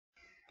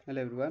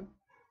Hello everyone,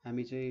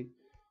 हामी चाहिँ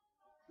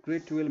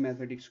grade 12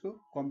 म्याथमेटिक्सको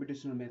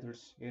computational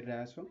methods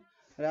हेरिरहेका छौँ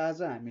र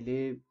आज हामीले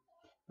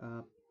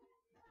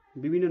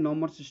विभिन्न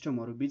नम्बर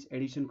सिस्टमहरू बीच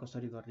एडिसन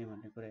कसरी गर्ने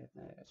भन्ने कुरा हेर्न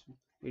आएका छौँ।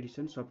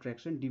 Edison,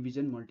 subtraction,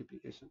 division,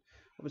 multiplication.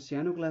 अब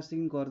सानो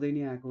क्लासदेखि गर्दै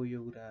नै आएको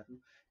यो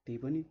कुराहरू, त्यही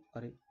पनि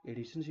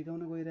एडिसन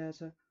सिकाउन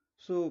गइरहेछ।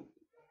 सो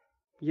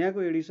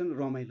यहाँको एडिसन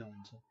रमाइलो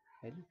हुन्छ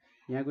हैन।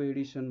 यहाँको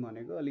एडिसन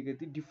भनेको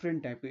अलिकति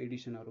डिफ्रेन्ट टाइपको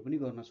एडिसनहरू पनि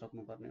गर्न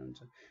सक्नुपर्ने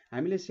हुन्छ।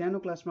 हामीले सानो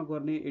क्लासमा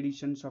गर्ने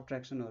एडिसन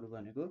सब्ट्र्याक्सनहरू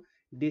भनेको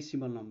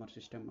डेसिमल नम्बर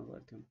सिस्टममा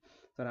गर्थ्यौँ,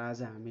 तर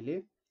आज हामीले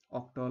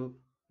अक्टल,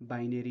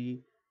 बाइनेरी,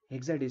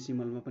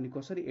 हेक्साडेसिमलमा पनि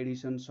कसरी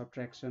एडिसन,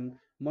 सब्ट्र्याक्सन,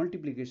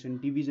 मल्टिप्लिकेसन,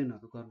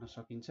 डिभिजनहरू गर्न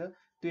सकिन्छ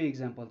त्यो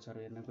इक्जाम्पल्सहरू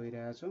हेर्न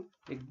गइरहेका छौँ।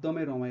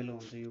 एकदमै रमाइलो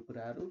हुन्छ यो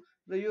कुराहरू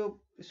र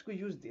यसको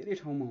युज धेरै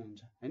ठाउँमा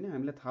हुन्छ हैन।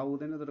 हामीलाई थाहा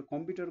हुँदैन, तर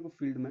कम्प्युटरको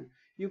फिल्डमा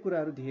यो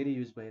कुराहरू धेरै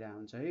युज भइरहेको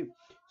हुन्छ है।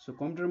 सो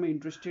कम्प्युटरमा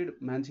इन्ट्रेस्टेड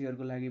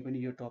मान्छेहरूको लागि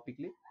पनि यो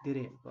टपिकले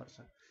धेरै हेल्प गर्छ।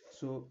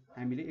 सो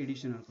हामीले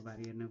एडिसनहरूको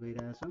बारे हेर्न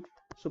गइरहेछौँ।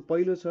 सो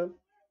पहिलो छ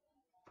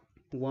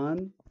 1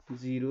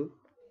 0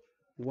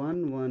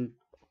 1 1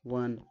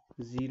 1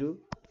 0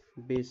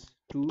 बेस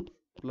 2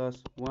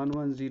 प्लस 1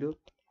 1 0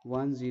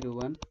 1 0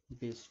 1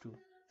 बेस 2।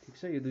 ठिक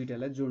छ, यो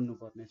दुईटालाई जोड्नु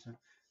पर्ने छ।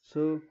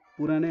 सो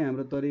पुरानै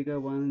हाम्रो तरिका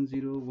 1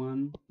 0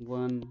 1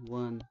 1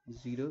 1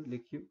 0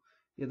 लेख्यो,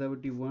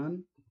 यतापट्टि 1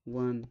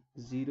 1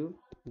 0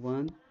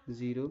 1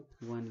 0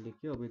 1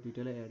 लेख्यो। अब यो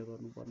दुईटालाई एड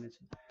गर्नुपर्ने छ।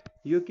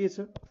 यो के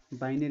छ?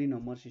 बाइनेरी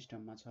नम्बर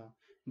सिस्टममा छ।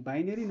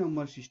 बाइनेरी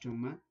नम्बर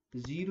सिस्टममा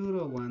 0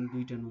 र 1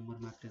 दुईटा नम्बर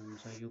मात्रै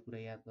हुन्छ, यो कुरा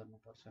याद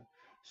गर्नुपर्छ।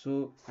 सो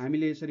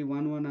हामीले यसरी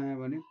 1 1 आयो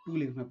भने 2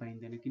 लेख्न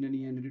पाइँदैन, किनभने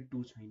यहाँनिर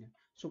 2 छैन।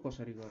 सो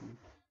कसरी गर्ने?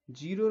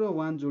 0 र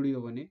 1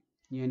 जोडियो भने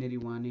यहाँनिर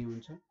 1 नै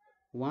हुन्छ,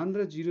 1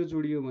 र 0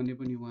 जोडियो भने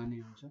पनि 1 नै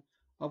हुन्छ।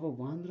 अब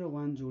 1 र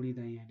 1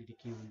 जोडिँदा यहाँनिर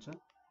के हुन्छ?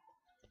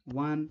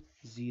 1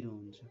 0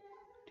 हुन्छ।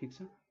 ठिक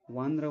छ,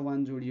 1 र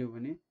 1 जोडियो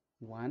भने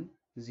 1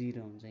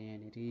 0 हुन्छ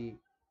यहाँनिर।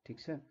 ठिक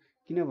छ,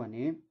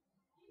 किनभने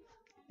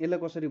यसलाई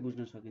कसरी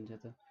बुझ्न सकिन्छ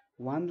त?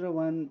 1 र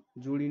 1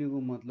 जोडिनुको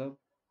मतलब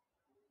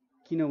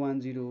किन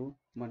 1 0 हो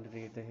भनेर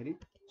हेर्दाखेरि,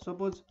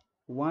 सपोज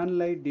 1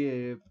 लाई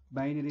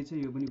बाइनेरी छ,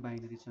 यो पनि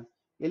बाइनेरी छ,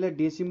 यसलाई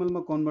डेसिमलमा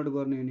कन्भर्ट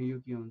गर्ने हो भने यो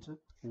के हुन्छ?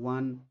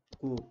 1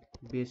 को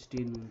बेस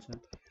 10 हुन्छ,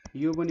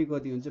 यो पनि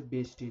कति हुन्छ?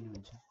 बेस 10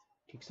 हुन्छ।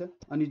 ठिक छ,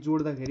 अनि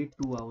जोड्दाखेरि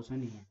 2 आउँछ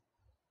नि यहाँ।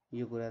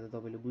 यो कुरा त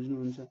तपाईँले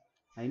बुझ्नुहुन्छ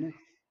हैन।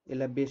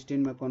 यसलाई बेस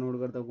 10 मा कन्भर्ट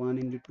गर्दा 1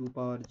 × 2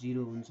 पावर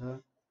 0 हुन्छ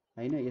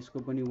हैन। यसको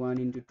पनि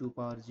 1 × 2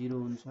 पावर 0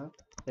 हुन्छ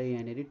र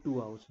यहाँनिर 2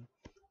 आउँछ।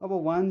 अब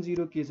 1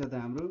 0 के छ त?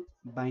 हाम्रो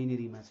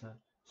बाइनेरीमा छ।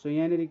 सो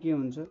यहाँनिर के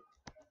हुन्छ?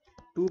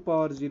 2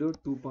 पावर 0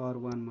 2 पावर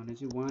 1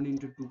 भनेपछि 1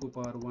 × 2 को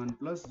पावर 1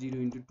 प्लस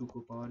 0 × 2 को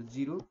पावर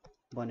 0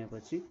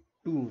 भनेपछि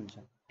 2 हुन्छ।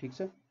 ठिक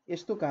छ,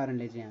 यस्तो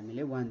कारणले चाहिँ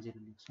हामीले 1 0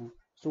 लेख्छौँ।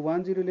 सो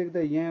 1 0 लेख्दा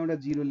यहाँ एउटा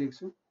 0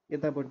 लेख्छौँ,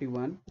 यतापट्टि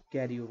 1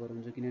 क्यारी ओभर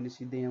हुन्छ, किनभने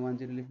सिधै यहाँ 1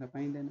 0 लेख्न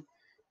पाइँदैन।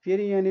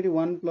 फेरि यहाँनिर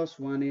 1 +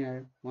 1 नै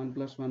आयो, 1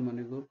 + 1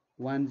 भनेको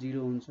 1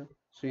 0 हुन्छ।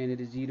 सो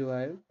यहाँनिर 0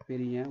 आयो,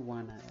 फेरि यहाँ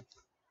 1 आयो।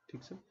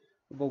 ठिक छ,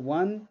 अब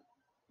 1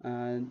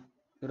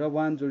 र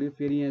 1 जोड्यो,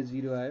 फेरि यहाँ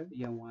 0 आयो,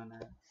 यहाँ 1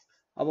 आयो।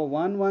 अब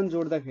 1 1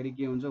 जोड्दाखेरि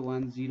के हुन्छ?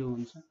 1 0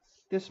 हुन्छ,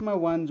 त्यसमा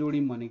 1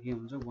 जोड्यौँ भने के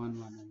हुन्छ? 1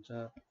 1 हुन्छ।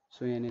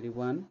 सो यहाँनिर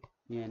 1,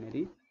 यहाँनिर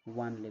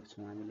 1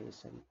 लेख्छौँ हामीले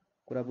यसरी।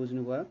 कुरा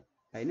बुझ्नुभयो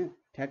हैन?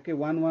 ठ्याक्कै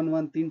 1 1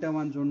 1 तीनटा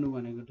 1 जोड्नु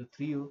भनेको त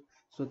 3 हो।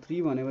 सो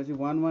 3 भनेपछि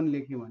 1 1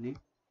 लेख्यो भने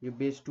यो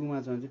बेस 2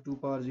 मा छ भने 2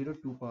 पावर 0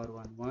 2 पावर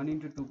 1, 1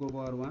 × 2 को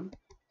पावर 1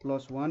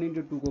 प्लस 1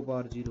 × 2 को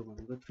पावर 0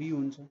 भनेको 3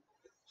 हुन्छ।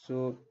 सो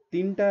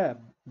तीनटा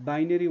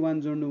बाइनेरी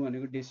 1 जोड्नु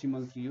भनेको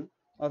डेसिमल 3 हो,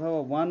 अथवा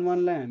 1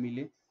 1 लाई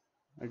हामीले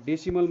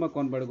डेसिमलमा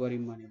कन्भर्ट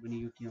गऱ्यौँ भने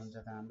पनि यो के हुन्छ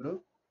त? हाम्रो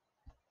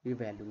यो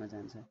भ्यालुमा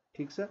जान्छ।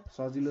 ठिक छ,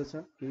 सजिलो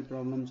छ, केही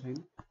प्रब्लम छैन।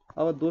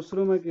 अब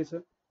दोस्रोमा के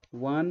छ?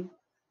 1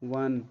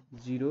 1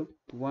 0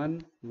 1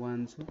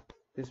 1 छ,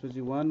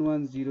 त्यसपछि 1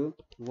 1 0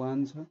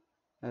 1 छ,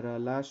 र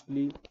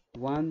लास्टली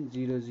 1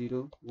 0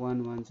 0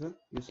 1 1 छ।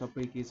 यो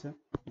सबै के छ?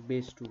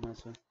 बेस 2 मा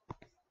छ।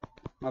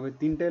 अब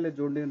तीनटैलाई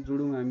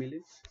जोडौँ हामीले।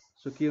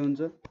 सो के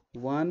हुन्छ?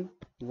 1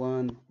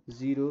 1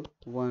 0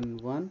 1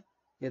 1,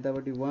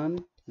 यतापट्टि 1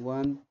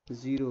 1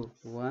 0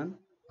 1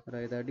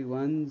 र यतापट्टि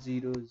 1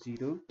 0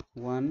 0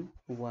 1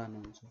 1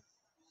 हुन्छ।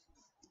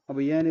 अब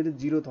यहाँनिर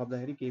 0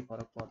 थप्दाखेरि केही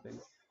फरक पर्दैन।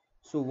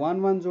 सो 1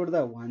 1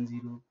 जोड्दा 1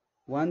 0,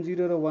 1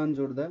 0 र 1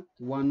 जोड्दा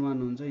 1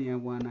 1 हुन्छ, यहाँ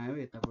 1 आयो,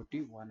 यतापट्टि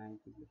 1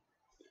 आइपुग्यो।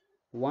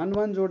 1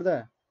 1 जोड्दा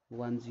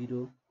 1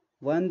 0,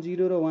 1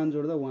 0 र 1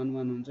 जोड्दा 1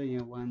 1 हुन्छ,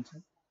 यहाँ 1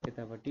 छ,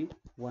 यतापट्टि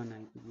 1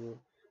 आइपुग्यो।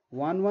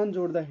 1 1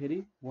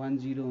 जोड्दाखेरि 1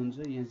 0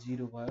 हुन्छ, यहाँ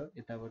 0 भयो,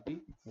 यतापट्टि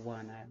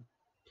 1 आयो।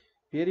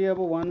 फेरि अब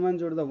 1 1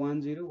 जोड्दा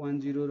 1 0, 1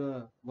 0 र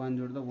 1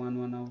 जोड्दा 1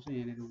 1 आउँछ,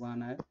 यहाँनिर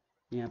 1 आयो,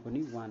 यहाँ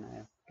पनि 1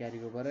 आयो, क्यारी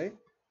ओभर है।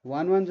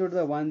 1 1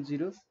 जोड्दा 1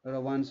 0 र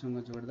 1 सँग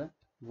जोड्दा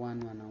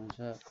 1 1 आउँछ।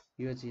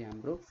 यो चाहिँ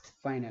हाम्रो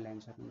फाइनल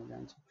एन्सर हुन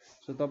जान्छ।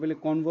 सो तपाईँले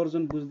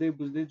कन्भर्जन बुझ्दै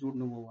बुझ्दै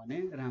जोड्नुभयो भने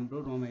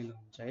राम्रो रमाइलो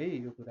हुन्छ है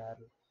यो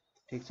कुराहरू।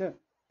 ठिक छ,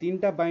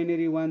 तीनटा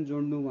बाइनेरी 1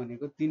 जोड्नु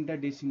भनेको तीनटा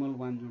डेसिमल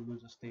 1 जोड्नु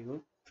जस्तै हो,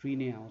 3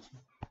 नै आउँछ।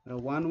 र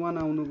 1 1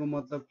 आउनुको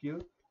मतलब के हो?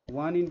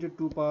 1 ×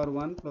 2 पावर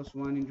 1 प्लस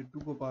 1 ×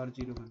 2 को पावर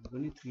 0 भनेको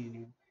पनि 3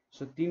 नै हो।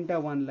 सो तीनटा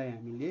 1 लाई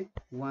हामीले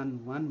 1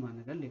 1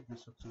 भनेर लेख्न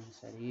सक्छौं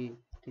यसरी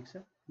ठीक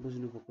छ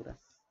बुझ्नुको कुरा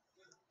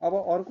अब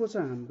अर्को छ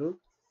हाम्रो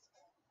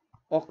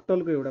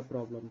octal को एउटा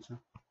प्रब्लम छ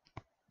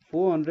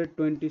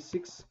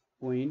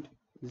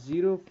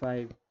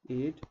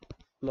 426.058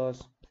 plus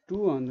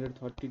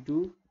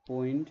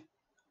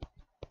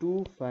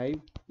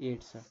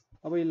 232.258 छ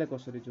अब यसलाई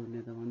कसरी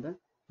जोड्ने त भन्दा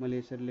मैले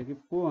यसरी लेखे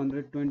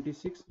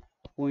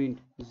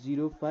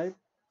 426.05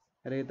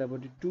 र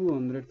यतापटि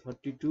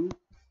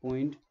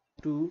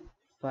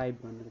 232.25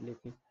 भनेर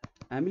लेखे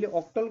हामीले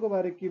octal को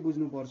बारे के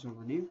बुझ्नु पर्छ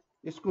भने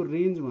यसको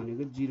रेन्ज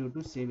भनेको 0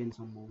 to 7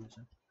 सम्म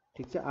हुन्छ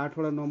ठीक छ 8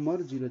 वटा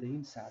नम्बर 0 देखि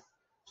 7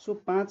 सो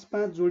 5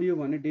 5 जोडियो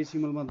भने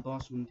डेसिमलमा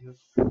 10 हुन्थ्यो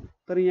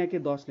तर यहाँ के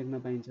 10 लेख्न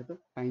पाइन्छ त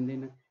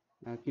पाइँदैन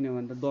किन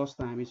भन्दा 10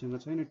 त हामीसँग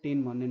छैन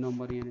 10 भन्ने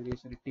नम्बर यहाँ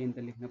यसरी 10 त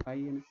लेख्न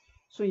पाइएन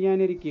सो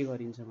यहाँ के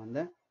गरिन्छ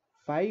भन्दा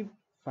 5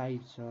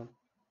 5 छ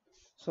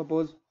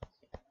सपोज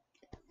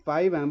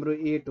 5 हाम्रो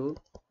 8 हो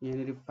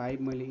यहाँ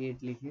 5 मैले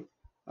 8 लेखे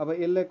अब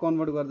यसलाई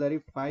कन्भर्ट गर्दाखेरि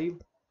 5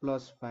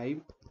 + 5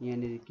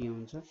 यहाँ के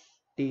हुन्छ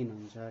 10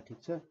 हुन्छ ठीक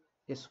छ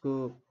यसको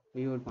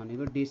यो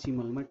भनेको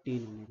डेसिमलमा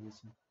 10 हुने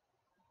रहेछ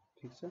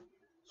ठीक छ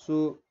सो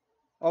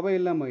अब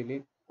यसलाई मैले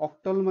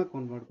octalमा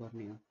कन्भर्ट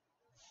गर्ने हो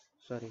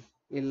सरी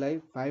यसलाई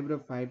 5 र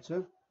 5 छ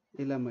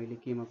यसलाई मैले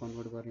केमा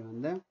कन्भर्ट गर्ने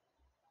भन्दा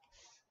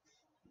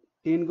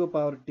 10 को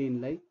पावर 10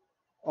 लाई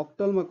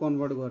octalमा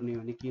कन्भर्ट गर्ने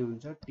भने के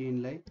हुन्छ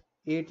 10 लाई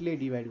 8 ले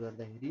डिवाइड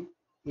गर्दाखेरि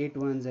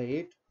 8 1 जा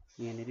 8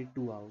 यहाँ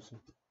 2 आउँछ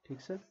ठीक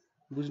छ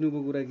बुझ्नुको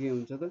कुरा के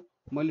हुन्छ त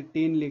मैले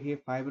 10 लेखे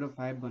 5 र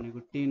 5 भनेको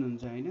 10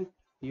 हुन्छ हैन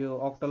यो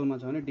octalमा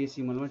छ भने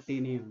डेसिमलमा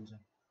 10 नै हुन्छ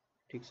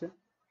ठीक छ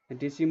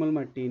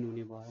डेसिमलमा 10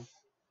 हुने भयो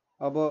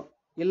अब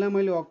यसलाई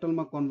मैले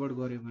octalमा कन्भर्ट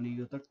गरे भने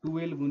यो त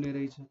 12 हुने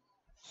रहेछ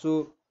सो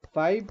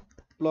 5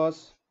 +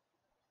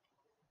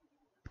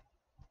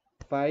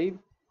 5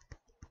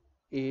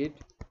 8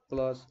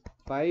 +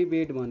 5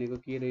 8 भनेको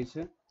के रहेछ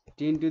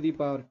 10 to the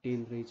power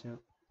 10 रहेछ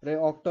र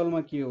octalमा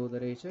के हुँदो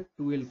रहेछ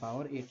 12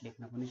 power 8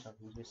 लेख्न पनि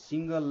सकिन्छ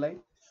सिंगललाई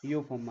यो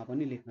फर्ममा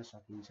पनि लेख्न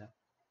सकिन्छ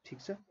ठीक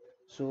छ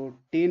सो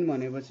 10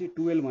 भनेपछि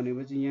 12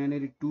 भनेपछि यहाँ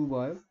 2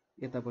 भयो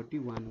यतापट्टि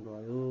 1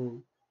 गयो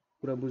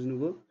कुरा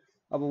बुझ्नुभयो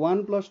अब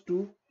 1 + 2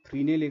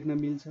 3 नै लेख्न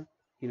मिल्छ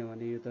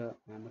किनभने यो त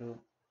हाम्रो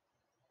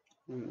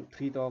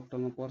 3 त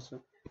octalमा पर्छ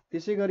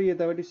त्यसैगरी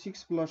यतापट्टि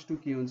 6 + 2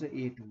 के हुन्छ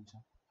 8 हुन्छ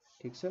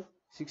ठीक छ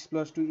 6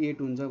 + 2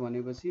 8 हुन्छ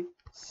भनेपछि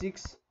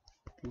 6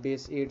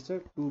 बेस 8 छ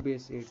 2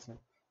 बेस 8 छ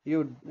यो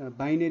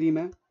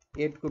बाइनरीमा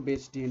 8 को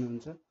बेस 10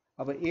 हुन्छ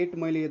अब 8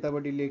 मैले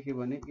यतापट्टि लेखे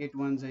भने 8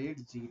 1 जा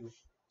 8 0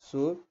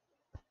 सो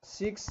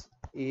 6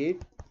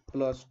 8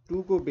 +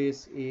 2 को बेस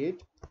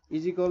 8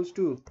 =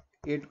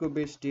 8 को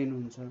बेस 10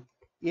 हुन्छ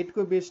 8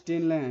 को बेस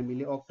 10 लाई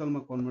हामीले octalमा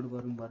कन्भर्ट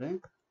गर्नु भरे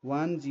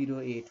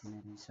 108 हुने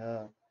रहेछ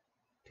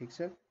ठीक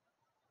छ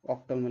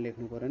octalमा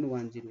लेख्नु पर्यो नि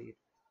 108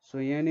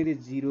 सो यहाँ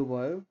 0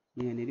 भयो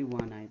यहाँ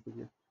 1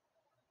 आइपुग्यो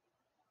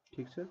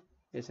ठीक छ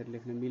यसरी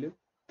लेख्न मिल्यो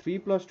 3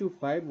 + 2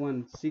 5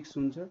 1 6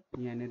 हुन्छ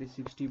यहाँ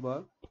 60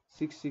 भयो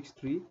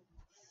 663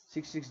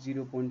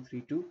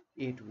 660.32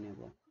 8 हुने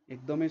भयो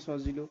एकदमै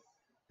सजिलो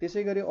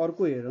त्यसैगरी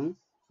अर्को हेरौं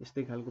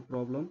यस्तै खालको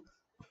प्रब्लम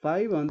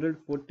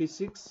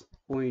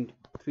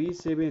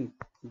 546.37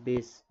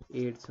 बेस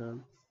 8 छ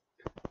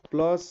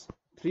प्लस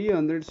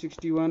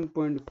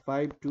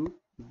 361.52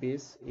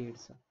 बेस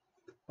 8 छ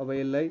अब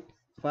यसलाई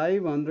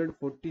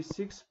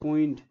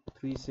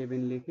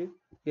 546.37 लेखे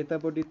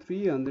यतापट्टि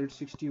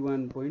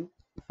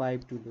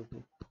 361.52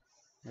 लेखे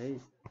है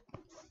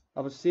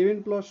अब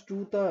 7 + 2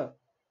 त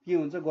के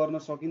हुन्छ गर्न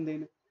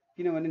सकिँदैन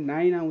किनभने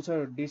 9 आउँछ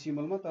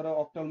डेसिमलमा तर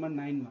octalमा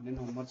 9 भन्ने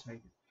नम्बर छैन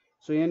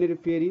सो यहाँ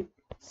फेरि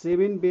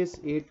 7 बेस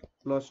 8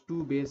 + 2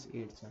 बेस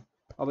 8 छ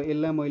अब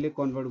यसलाई मैले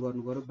कन्भर्ट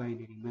गर्नु पर्यो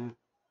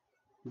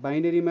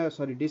बाइनरीमा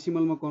सरी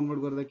डेसिमलमा कन्भर्ट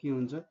गर्दा के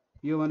हुन्छ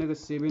यो भनेको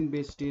 7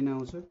 बेस 10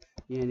 आउँछ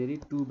यहाँ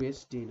 2 बेस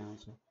 10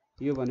 आउँछ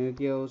यो भनेको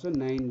के आउँछ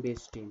 9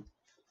 बेस 10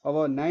 अब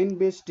 9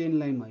 बेस 10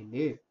 लाई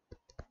मैले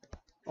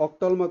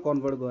octalमा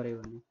कन्भर्ट गरे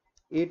भने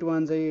 8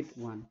 1 जा 8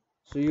 1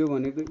 सो यो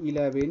भनेको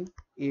 11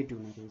 8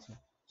 हुने रहेछ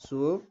सो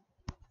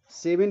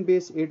 7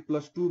 बेस 8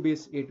 + 2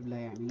 बेस 8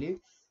 लाई हामीले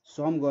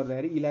सम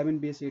गर्दाखेरि 11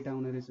 बेस 8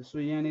 आउने रहेछ सो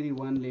यहाँ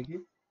 1 लेखे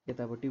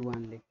यतापट्टि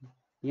 1 लेखे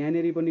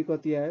यहाँ पनि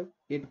कति आयो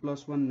 8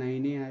 + 1 9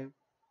 नै आयो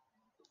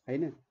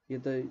हैन यो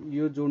त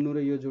यो जोड्नु र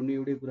यो जोड्नु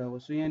एउटै कुरा हो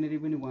सो यहाँ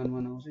पनि 1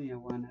 1 आउँछ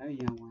यहाँ 1 आयो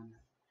यहाँ 1 आयो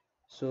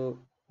सो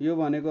यो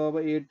भनेको अब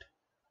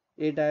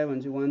 8 आयो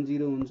भने चाहिँ 1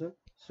 0 हुन्छ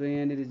सो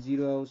यहाँ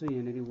 0 आउँछ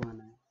यहाँ 1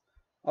 आयो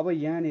अब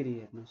यहाँ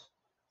हेर्नुस्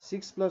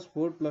 6 +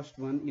 4 +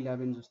 1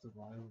 11 जस्तो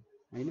भयो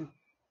हैन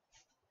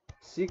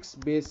 6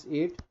 बेस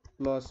 8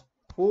 +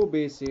 4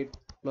 बेस 8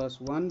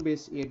 + 1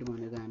 बेस 8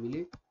 भनेको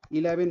हामीले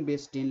 11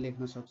 बेस 10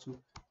 लेख्न सक्छौं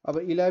अब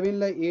 11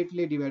 लाई 8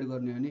 ले डिवाइड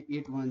गर्ने भने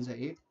 8 1 जा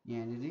 8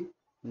 यहाँ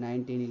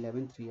 9 10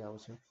 11 3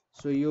 आउँछ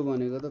सो यो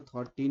भनेको त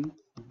 13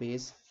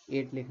 बेस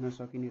 8 लेख्न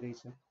सकिने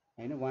रहेछ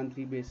हैन 1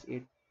 3 बेस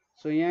 8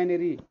 सो यहाँ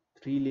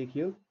 3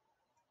 लेख्यो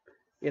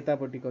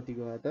यतापट्टि कति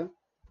गयो त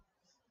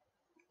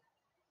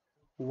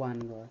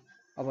 1 गयो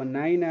अब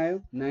 9 आयो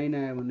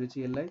भने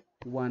चाहिँ यसलाई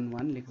 1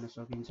 1 लेख्न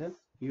सकिन्छ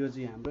यो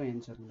चाहिँ हाम्रो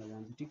एन्सर हुन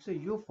जान्छ। ठिक छ,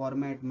 यो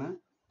फर्मेटमा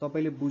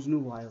तपाईले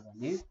बुझ्नुभयो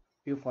भने,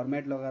 यो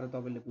फर्मेट लगाएर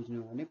तपाईले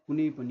बुझ्नुभयो भने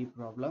कुनै पनि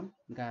प्रब्लम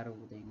गाह्रो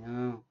हुँदैन।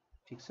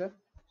 ठिक छ,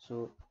 सो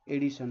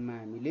एडिसनमा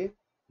हामीले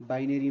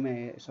बाइनेरीमा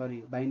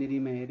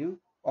हेर्यौं,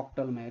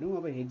 अक्टलमा हेर्यौं,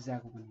 अब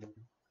हेक्साको पनि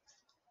हेर्यौं।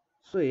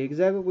 सो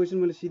हेक्साको क्वेसन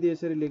मैले सिधै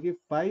यसरी लेखेँ,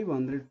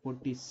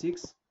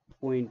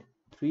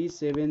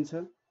 546.37 छ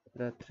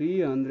र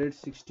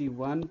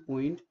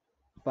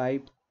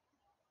 361.5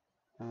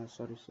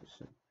 सरी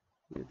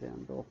यो त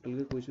हाम्रो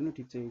अक्टलकै क्वेसन हो।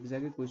 ठिक छ,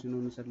 हेक्साकै क्वेसन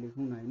अनुसार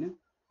लेखौँ न हैन।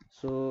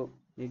 सो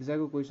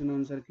हेक्साको क्वेसन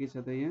अनुसार के छ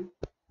त यहाँ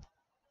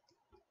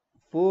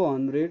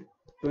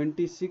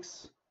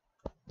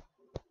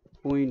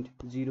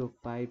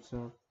 426.05 छ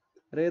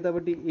र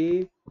यतापट्टि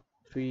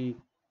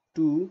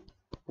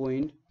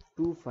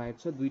A32.25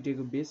 छ,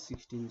 दुईटैको बेस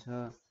 16 छ।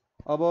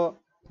 अब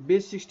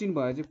बेस 16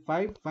 भयो चाहिँ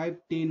 5 5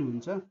 10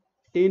 हुन्छ।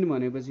 10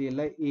 भनेपछि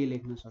यसलाई A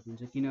लेख्न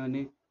सकिन्छ,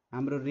 किनभने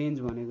हाम्रो रेन्ज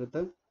भनेको त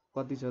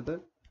कति छ त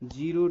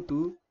 0 to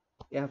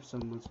F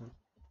सम्म छ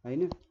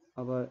हैन।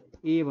 अब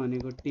A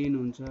भनेको 10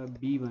 हुन्छ,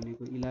 B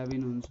भनेको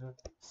 11 हुन्छ,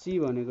 C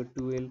भनेको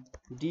 12,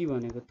 D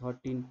भनेको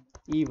 13,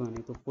 E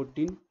भनेको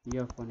 14,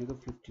 F भनेको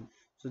 15।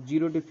 सो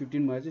 0 to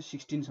 15 भयो चाहिँ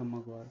 16 सम्म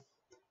गयो।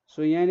 सो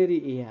यहाँनेरि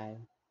A आयो।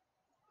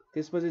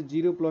 त्यसपछि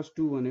 0 +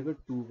 2 भनेको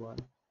 2 भयो।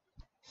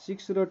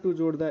 6 र 2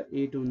 जोड्दा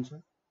 8 हुन्छ,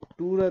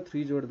 2 र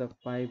 3 जोड्दा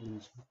 5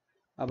 हुन्छ।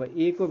 अब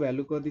A को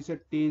भ्यालु कति छ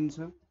 10 छ,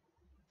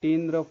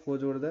 10 र 4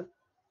 जोड्दा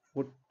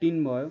 14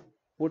 भयो,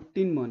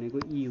 14 भनेको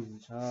E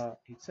हुन्छ।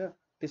 ठिक छ,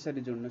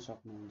 त्यसरी जोड्न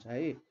सक्नुहुन्छ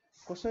है।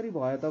 कसरी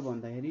भयो त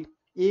भन्दाखेरि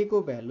A को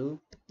भ्यालु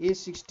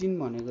A16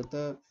 भनेको त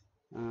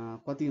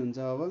कति हुन्छ,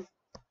 अब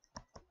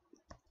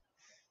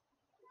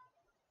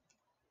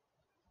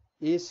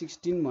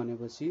A16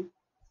 भनेपछि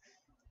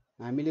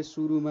हामीले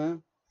सुरुमा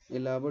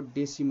यसलाई अब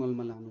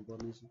डेसिमलमा लानु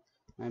पर्नेछ।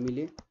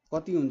 हामीले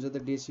कति हुन्छ त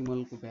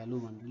डेसिमलको भ्यालु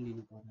भनेर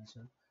लिनु पर्नेछ।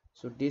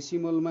 सो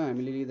डेसिमलमा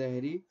हामीले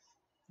लिँदाखेरि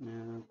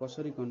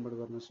कसरी कन्भर्ट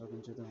गर्न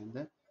सकिन्छ त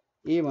भन्दा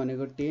A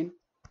भनेको 10,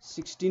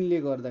 16 ले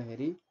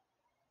गर्दाखेरि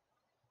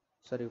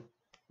सरी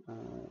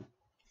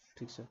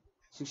ठिक छ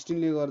 16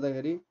 ले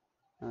गर्दाखेरि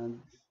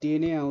 10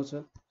 नै आउँछ।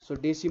 सो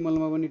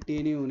डेसिमलमा पनि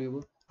 10 नै हुने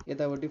भयो,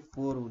 यतापट्टि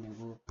 4 हुने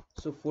भयो।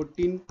 सो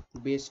 14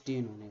 बेस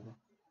 10 हुने भयो।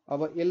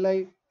 अब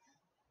यसलाई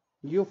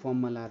यो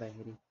फर्ममा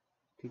लाँदाखेरि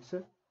ठिक छ,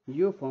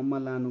 यो फर्ममा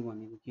लानु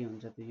भनेको के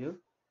हुन्छ त यो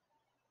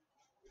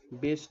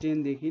बेस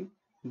 10 देखि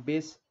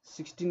बेस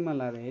 16 मा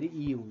लाँदाखेरि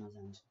E हुन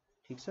जान्छ।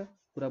 ठिक छ,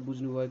 पुरा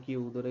बुझ्नुभयो के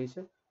हुँदो रहेछ।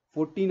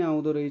 14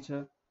 आउँदो रहेछ,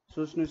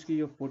 सोच्नुस् कि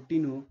यो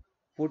 14 हो।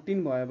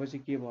 14 भएपछि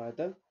के भयो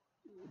त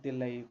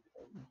त्यसलाई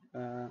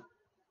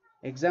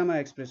एक्जाममा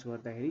एक्सप्रेस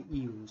गर्दाखेरि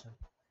E हुन्छ।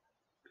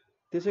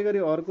 त्यसैगरी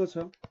अर्को छ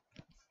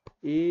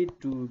A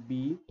to B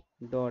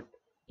dot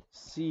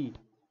C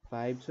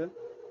 5 छ,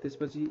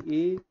 त्यसपछि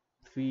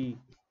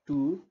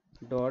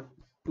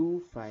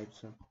A32.25 छ।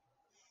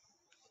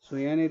 सो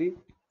यहाँनेरि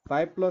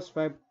 5 +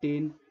 5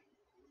 10,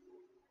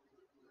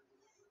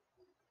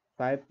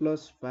 5 +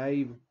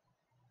 5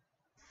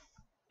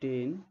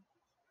 10,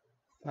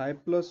 5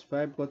 +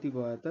 5 कति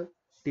भयो त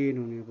 10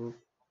 हुने भयो।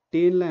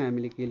 10 लाई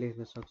हामीले के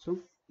लेख्न सक्छौं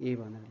A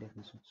भनेर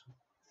लेख्न सक्छौं।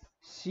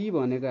 C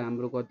भनेको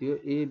हाम्रो कति हो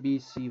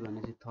ABC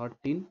भनेपछि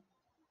 13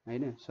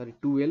 हैन, सरी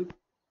 12,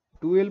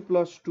 12 +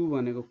 2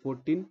 भनेको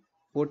 14,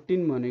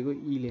 14 भनेको E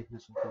लेख्न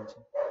सकिन्छ।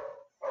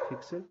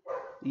 ठिक छ,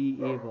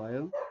 EA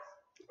भयो।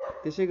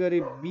 त्यसैगरी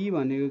B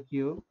भनेको के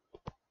हो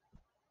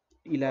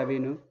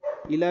 11 हो,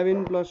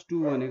 11 + 2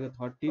 भनेको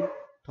 13,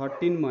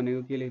 13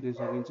 भनेको के लेख्न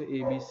सकिन्छ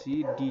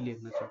ABCD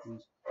लेख्न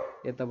सकिन्छ,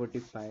 यतापट्टि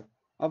 5।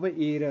 अब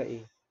A र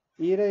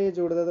A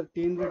जोड्दा त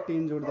 10 र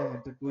 10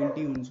 जोड्दाखेरि त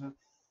 20 हुन्छ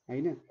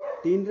हैन,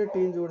 10 र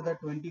 10 जोड्दा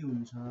 20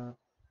 हुन्छ।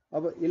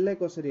 अब यसलाई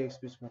कसरी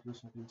एक्सप्रेस गर्न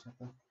सकिन्छ त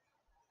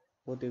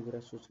हो त्यो कुरा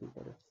सोच्नु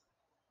पर्यो।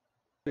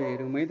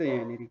 हेरौँ है त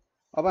यहाँनेरि।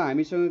 अब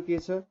हामीसँग के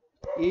छ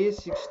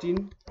A16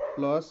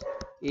 +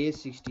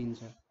 A16 छ।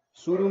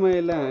 सुरुमा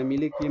यसलाई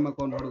हामीले केमा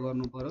कन्भर्ट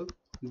गर्नु पर्यो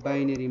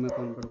बाइनेरीमा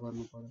कन्भर्ट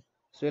गर्नु पर्यो।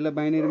 सो यसलाई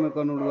बाइनेरीमा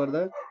कन्भर्ट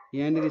गर्दा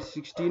यहाँनेरि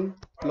 16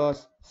 +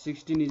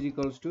 16 =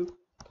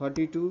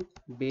 32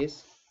 बेस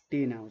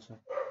 10 आउँछ।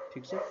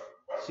 ठिक छ,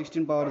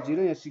 16 पावर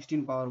 0 या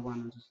 16 पावर 1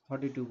 हुन्छ,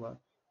 32 भयो।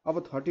 अब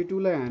 32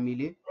 लाई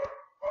हामीले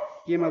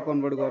केमा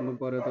कन्भर्ट गर्नु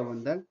पर्यो त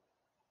भन्दा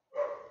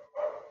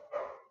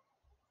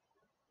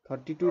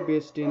 32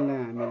 बेस 10 लाई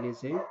हामीले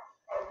चाहिँ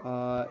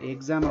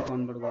हेक्सामा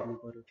कन्भर्ट गर्नु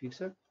पर्यो। ठिक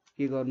छ,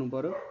 के गर्नु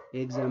पर्यो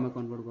हेक्सामा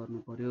कन्भर्ट गर्नु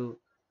पर्यो।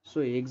 सो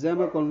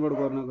हेक्सामा कन्भर्ट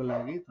गर्नको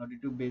लागि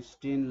 32 बेस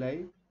 10 लाई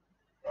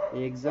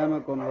हेक्सामा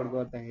कन्भर्ट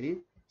गर्दाखेरि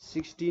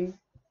 16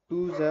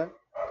 2 जा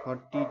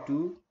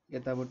 32,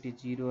 यतापट्टि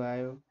 0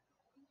 आयो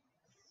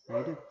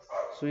हैन।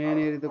 सो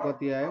यहाँनेरि त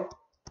कति आयो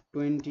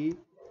 20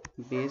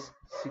 बेस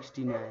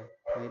 16 आयो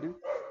हैन।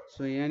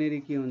 सो यहाँनेरि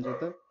के हुन्छ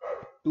त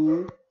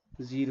 2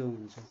 0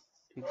 हुन्छ।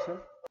 ठिक छ,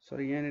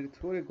 सरी यहाँनेरि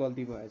थोरै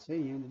गल्ती भएछ है,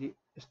 यहाँनेरि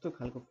यस्तो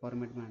खालको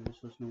फर्मेटमा हामीले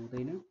सोच्नु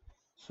हुँदैन।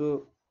 सो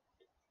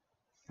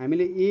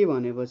हामीले A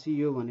भनेपछि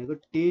यो भनेको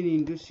 10 ×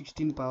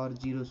 16 पावर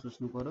 0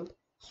 सोच्नु पर्यो।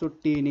 सो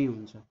 10 नै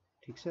हुन्छ।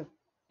 ठिक छ,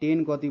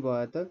 10 कति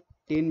भयो त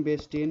 10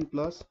 बेस 10 +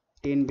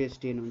 10 बेस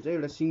 10 हुन्छ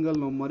एउटा सिंगल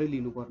नम्बरै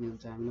लिनुपर्ने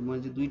हुन्छ हामीले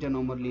मैले चाहिँ दुईटा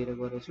नम्बर लिएर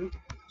गरेछु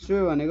सो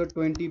यो भनेको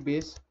 20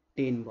 बेस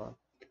 10 भयो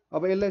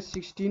अब यसलाई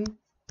 16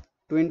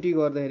 20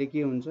 गर्दाखेरि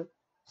के हुन्छ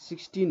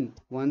 16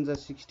 1 जा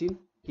 16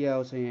 के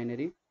आउँछ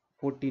यहाँनेरि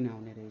 14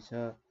 आउने रहेछ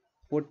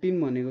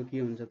 14 भनेको के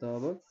हुन्छ त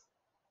अब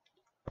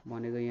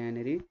भनेको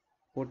यहाँनेरि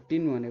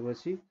 14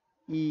 भनेपछि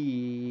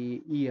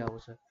ई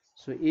आउँछ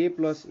सो a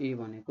प्लस a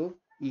भनेको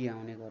e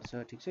आउने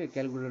गर्छ ठीक छ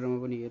क्याल्कुलेटरमा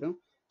पनि हेरौँ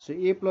सो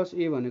a प्लस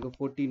a भनेको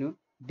 14 हो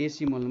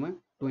डेसिमलमा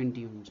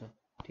 20 हुन्छ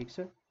ठीक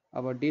छ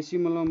अब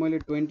डेसिमलमा मैले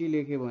 20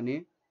 लेखेँ भने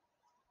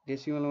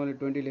डेसिमलमा मैले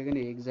 20 लेखेँ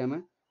भने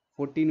एक्जाममा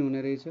 14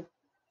 हुने रहेछ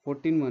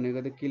 14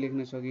 भनेको त के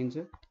लेख्न सकिन्छ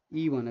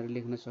e भनेर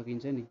लेख्न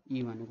सकिन्छ नि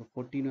e भनेको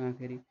 14 हो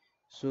आखिरी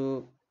सो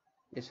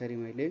यसरी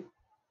मैले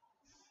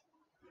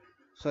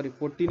सरी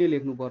 14 नै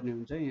लेख्नु पर्ने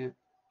हुन्छ यहाँ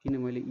किन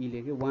मैले e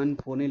लेखेँ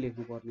 14 नै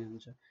लेख्नु पर्ने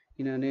हुन्छ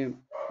किनभने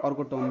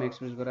अर्को टर्ममा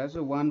एक्सप्रेस गराएको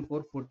छ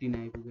 1414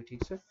 आइपुग्यो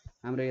ठीक छ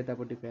हाम्रो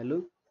यतापट्टि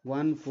भ्यालु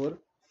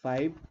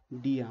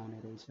 145d आउने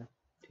रहेछ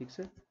ठीक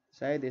छ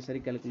सायद यसरी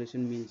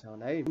क्याल्कुलेसन मिल्छ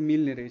होला है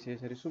मिल्ने रहेछ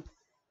यसरी सो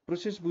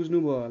प्रोसेस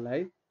बुझ्नुभयो होला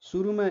है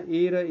सुरुमा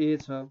a र a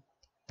छ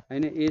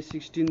हैन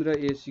a16 र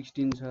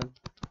a16 छ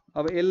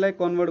अब यसलाई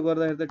कन्भर्ट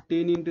गर्दाखेरि त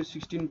 10 into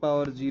 16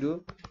 power 0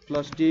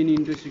 plus 10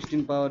 into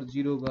 16 power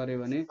 0 गरे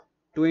भने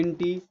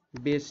 20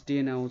 बेस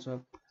 10 आउँछ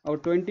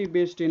अब 20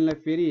 बेस 10 लाई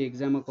फेरि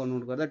एक्जाममा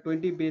कन्भर्ट गर्दा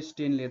 20 बेस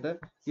 10 ले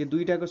त यो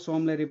दुईटाको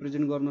समलाई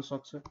रिप्रेजेन्ट गर्न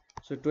सक्छ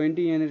सो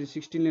 20 यहाँनेरि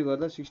 16 ले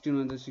गर्दा 16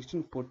 भन्दा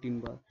 16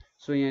 14 भयो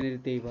सो यहाँनेरि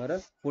त्यही भएर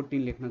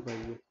 14 लेख्न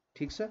गइयो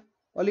ठीक छ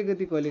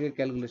अलिकति कहिलेकाहीँ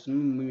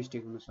क्याल्कुलेसनमा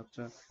मिस्टेक हुन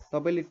सक्छ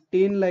तपाईले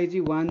 10 लाई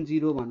चाहिँ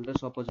 10 भनेर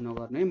सपोज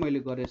नगर्ने है मैले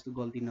गरे जस्तो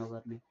गल्ती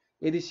नगर्ने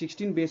यदि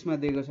 16 बेसमा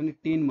दिएको छ भने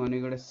 10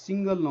 भनेको एउटा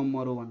सिंगल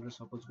नम्बर हो भनेर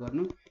सपोज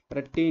गर्नु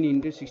र 10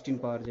 into 16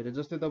 power 0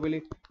 जस्तै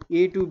तपाईले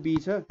a to b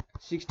छ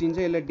 16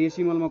 छ यसलाई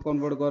डेसिमलमा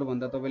कन्भर्ट गर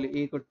भन्दा तपाईले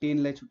a को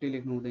 10 लाई छुट्टै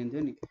लेख्नु हुँदैन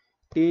थियो नि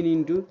 10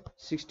 into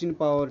 16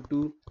 power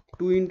 2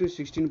 2 into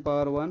 16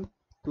 power 1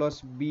 plus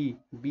b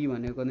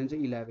भनेको कति हुन्छ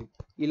 11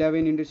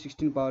 11 into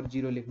 16 power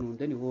 0 लेख्नु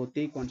हुन्छ नि हो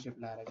त्यही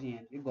कन्सेप्ट लाएर चाहिँ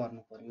यहाँले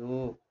गर्नु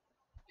पर्यो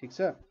ठीक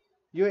छ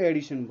यो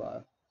एडिसन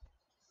भयो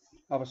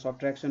अब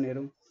सबट्र्याक्सन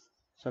हेरौँ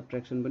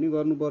सबट्र्याक्सन पनि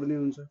गर्नुपर्ने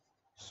हुन्छ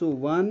सो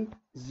 1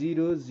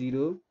 0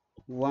 0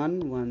 1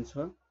 1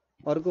 छ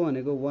अर्को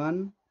भनेको 1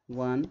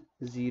 1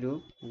 0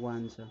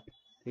 1 छ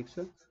ठीक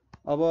छ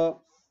अब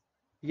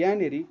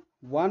यहाँनेरि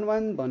 1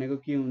 1 भनेको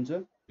के हुन्छ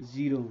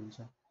 0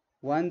 हुन्छ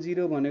 1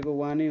 0 भनेको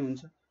 1 नै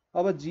हुन्छ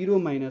अब 0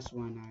 -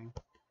 1 आयो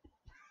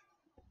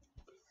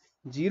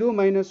 0 -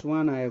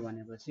 1 आयो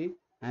भनेपछि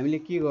हामीले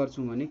के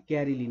गर्छौं भने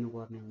क्यारी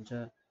लिनुपर्ने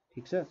हुन्छ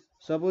ठीक छ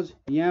सपोज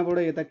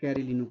यहाँबाट यता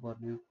क्यारी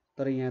लिनुपर्ने हो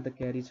तर यहाँ त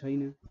क्यारी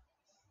छैन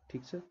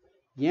ठीक छ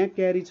यहाँ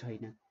क्यारी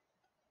छैन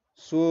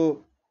सो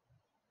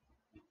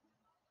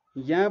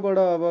यहाँबाट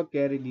अब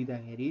क्यारी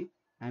लिँदाखेरि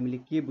हामीले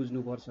के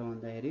बुझ्नु पर्छ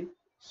भन्दाखेरि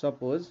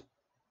सपोज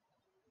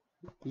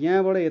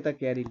यहाँबाट यता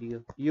क्यारी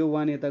लियो यो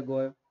 1 यता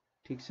गयो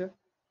ठीक छ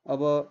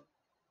अब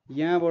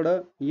यहाँबाट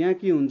यहाँ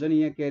के हुन्छ नि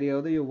यहाँ क्यारी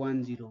आउँदा यो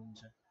 1 0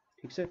 हुन्छ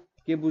ठीक छ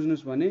के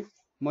बुझ्नुस् भने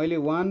मैले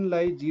 1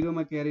 लाई 0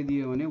 मा क्यारी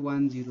दिए भने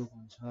 1 0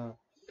 हुन्छ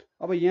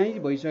अब यही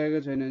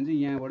भइसकेको छैन भने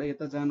चाहिँ यहाँबाट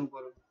यता जानु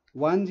पर्यो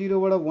 1 0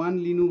 बाट 1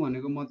 लिनु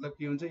भनेको मतलब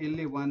के हुन्छ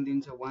यसले 1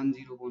 दिन्छ 1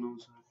 0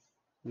 बनाउँछ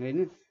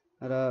हैन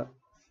र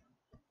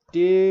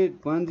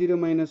 1 0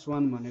 -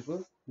 1 भनेको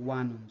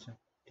 1 हुन्छ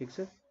ठीक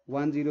छ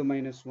 1 0 -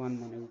 1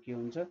 भनेको के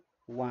हुन्छ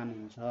 1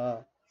 हुन्छ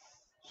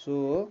सो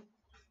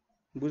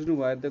बुझ्नु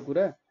भयो त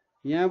कुरा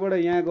यहाँबाट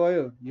यहाँ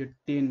गयो यो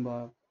 10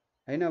 भयो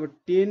हैन अब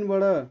 10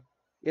 बाट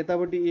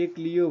यतापट्टि 1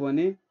 लियो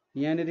भने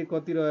यहाँनेरि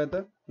कति रह्यो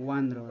त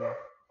 1 रह्यो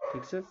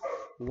ठीक छ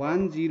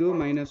 1 0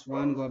 -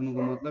 1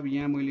 गर्नुको मतलब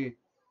यहाँ मैले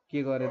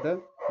के गरे त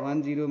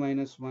 1 0 -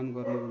 1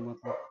 गर्नुको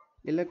मतलब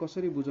यसलाई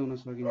कसरी बुझाउन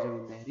सकिन्छ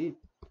भन्दाखेरि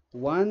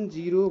 1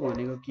 0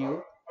 भनेको के हो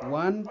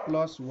 1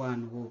 +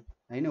 1 हो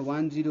हैन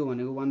 1 0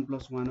 भनेको 1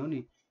 + 1 हो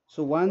नि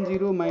सो 1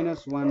 0 -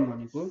 1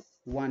 भनेको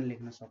 1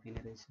 लेख्न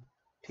सकिने रहेछ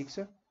ठीक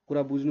छ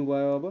कुरा बुझ्नु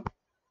भयो अब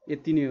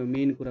यति नै हो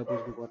मेन कुरा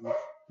बुझ्नु पर्ने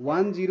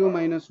 1 0 -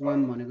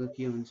 1 भनेको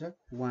के हुन्छ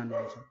 1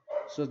 हुन्छ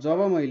सो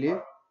जब मैले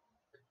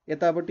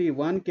यतापट्टि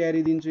 1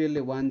 क्यारी दिन्छु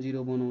यसले 1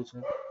 0 बनाउँछ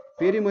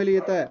फेरि मैले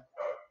यता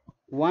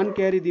 1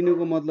 क्यारी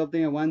दिनुको मतलब त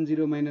यहाँ 1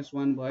 0 -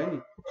 1 भयो नि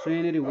सो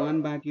यहाँनेरि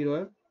 1 बाँकी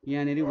रह्यो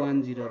यहाँनेरि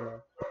 1 0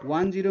 रह्यो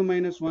 1 0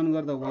 - 1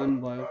 गर्दा 1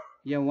 भयो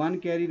यहाँ 1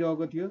 क्यारी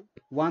रहेको थियो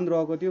 1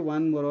 रहेको थियो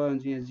 1 रह्यो भने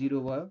चाहिँ यहाँ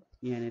 0 भयो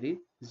यहाँनेरि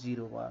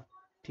 0 भयो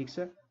ठीक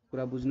छ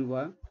कुरा बुझ्नु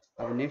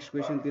भयो अब नेक्स्ट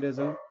क्वेशन तिर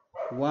जाउँ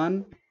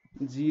 1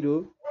 0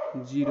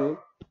 0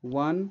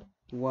 1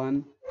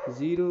 1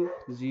 0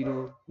 0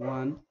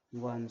 1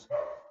 1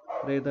 छ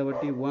र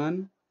यतापट्टि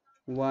 1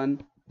 1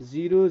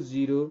 0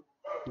 0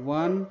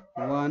 1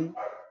 1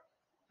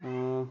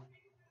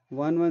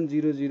 1 1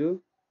 0 0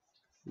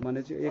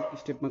 भने चाहिँ एक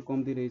स्टेपमा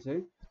कम्ती रहेछ है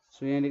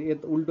सो यहाँनिर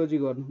यता उल्टो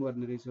चाहिँ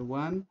गर्नुपर्ने रहेछ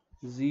 1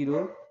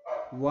 0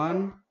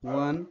 1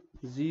 1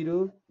 0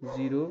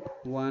 0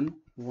 1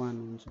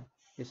 1 हुन्छ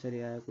यसरी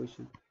आयो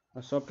क्वेशन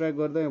सबट्र्याक्ट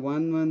गर्दा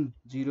 1 1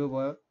 0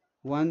 भयो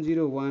 1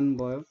 0 1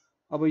 भयो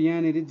अब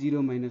यहाँनिर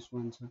 0 -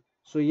 1 छ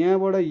सो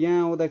यहाँबाट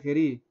यहाँ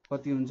आउँदाखेरि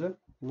कति हुन्छ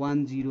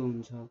 1 0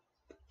 हुन्छ।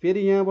 फेरि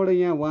यहाँबाट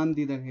यहाँ 1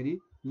 दिँदाखेरि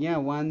यहाँ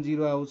 1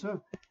 0 आउँछ,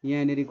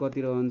 यहाँनेरि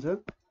कति रहन्छ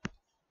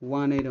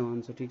 1 नै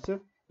रहन्छ। ठीक छ,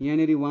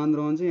 यहाँनेरि 1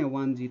 रहन्छ, यहाँ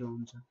 1 0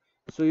 हुन्छ।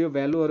 सो यो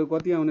भ्यालुहरु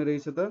कति आउने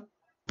रहेछ त,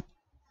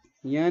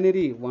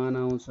 यहाँनेरि 1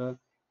 आउँछ,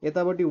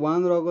 यतापट्टि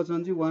 1 रहेको छ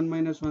भने चाहिँ 1 -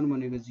 1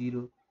 भनेको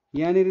 0,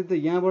 यहाँनेरि त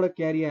यहाँबाट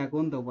क्यारी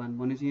आएको नि त 1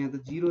 भनेपछि यहाँ त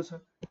 0 छ,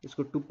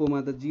 यसको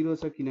टुप्पोमा त 0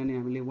 छ किनभने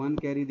हामीले 1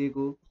 क्यारी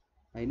दिएको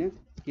हैन,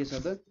 के छ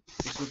त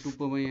यसको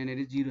टुप्पोमा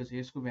यहाँनेरि 0 छ,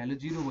 यसको भ्यालु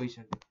 0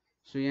 भइसक्यो।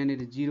 सो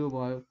यहाँनेरि 0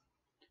 भयो,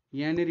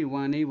 यहाँनेरि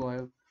 1 नै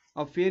भयो।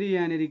 अब फेरि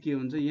यहाँनेरि के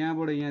हुन्छ,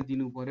 यहाँबाट यहाँ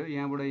दिनु पर्यो,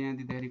 यहाँबाट यहाँ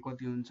दिँदाखेरि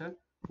कति हुन्छ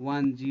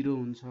 1 0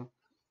 हुन्छ।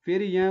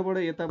 फेरि यहाँबाट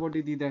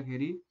यतापट्टि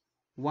दिँदाखेरि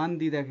 1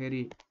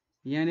 दिँदाखेरि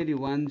यहाँनेरि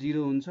 1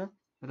 0 हुन्छ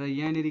र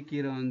यहाँनेरि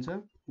के रहन्छ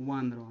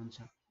 1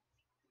 रहन्छ।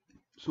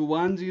 सो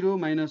 1 0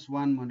 -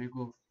 1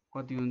 भनेको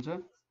कति हुन्छ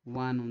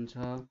 1 हुन्छ,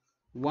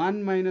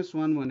 1 -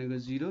 1 भनेको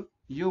 0,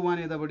 यो 1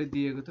 यतापट्टि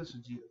दिएको त सो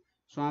 0।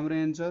 सो हाम्रो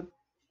एन्सर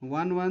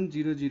 1 1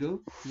 0 0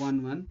 1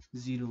 1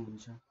 0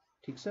 हुन्छ।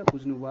 ठीक छ,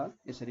 बुझ्नुभयो,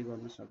 यसरी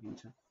गर्न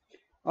सकिन्छ।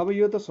 अब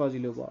यो त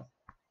सजिलो भयो।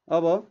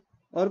 अब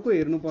अर्को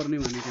हेर्नुपर्ने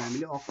भनेको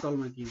हामीले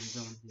अक्टलमा के हुन्छ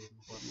भनेर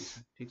हेर्नुपर्ने छ।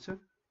 ठीक छ,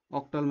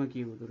 अक्टलमा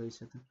के हुँदो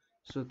रहेछ त,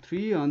 सो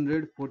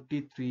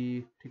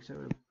 343, ठीक छ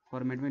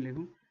फर्मेटमै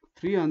लेखौँ,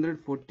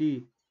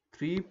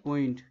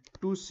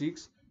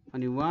 343.26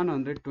 अनि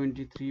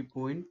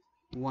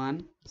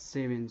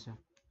 123.17 छ।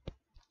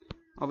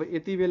 अब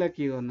यति बेला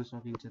के गर्न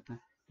सकिन्छ त,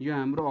 यो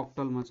हाम्रो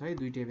अक्टलमा छ है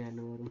दुईटै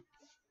भ्यालुहरु।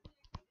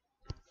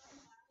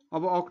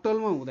 अब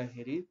अक्टलमा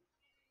हुँदाखेरि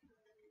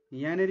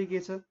यहाँनेरि के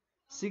छ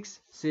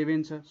 6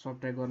 7 छ,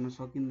 सबट्र्याक्ट गर्न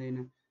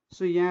सकिँदैन।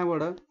 सो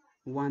यहाँबाट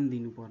 1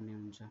 दिनुपर्ने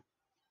हुन्छ।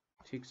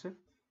 ठीक छ,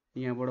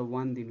 यहाँबाट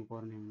 1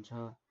 दिनुपर्ने हुन्छ।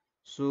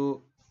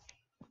 सो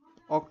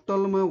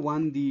अक्टलमा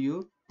 1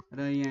 दियो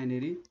र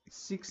यहाँनेरि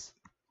 6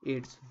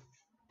 8 छ।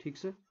 ठीक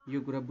छ,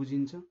 यो कुरा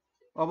बुझिन्छ।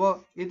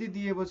 अब यदि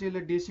दिएपछि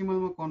यसलाई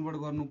डेसिमलमा कन्भर्ट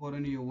गर्नु पर्यो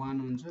नि यो 1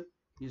 हुन्छ,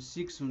 यो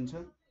 6 हुन्छ।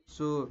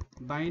 सो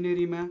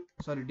बाइनरीमा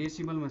सरी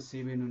डेसिमलमा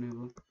 7 हुने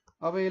भयो।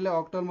 अब यसलाई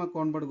अक्टलमा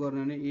कन्भर्ट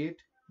गर्ने भने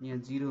 8 यहाँ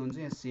 0 हुन्छ,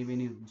 यहाँ 7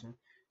 नै हुन्छ।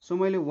 सो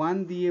मैले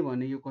 1 दिए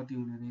भने यो कति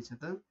हुने रहेछ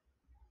त,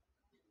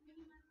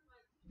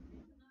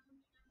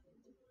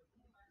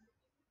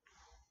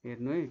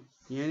 हेर्नु है,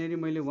 यहाँनेरि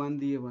मैले 1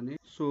 दिए भने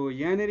सो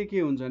यहाँनेरि के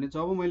हुन्छ भने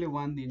जब मैले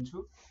 1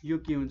 दिन्छु यो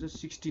के हुन्छ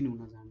 16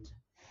 हुन जान्छ।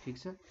 ठीक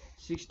छ,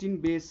 16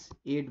 बेस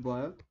 8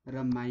 भयो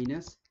र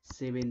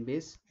 -7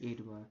 बेस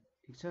 8 भयो।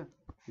 ठीक छ,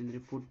 यहाँनेरि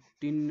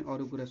 14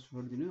 अरु कुरा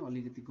छोड्दिनु,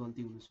 अलिकति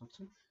गल्ती हुन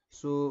सक्छ।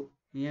 सो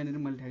यहाँनेरि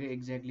मैले ठ्याक्कै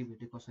एक्ज्याक्टली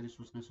भेटे कसरी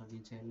सोच्न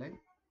सकिन्छ यसलाई।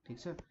 ठीक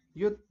छ,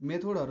 यो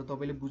मेथडहरु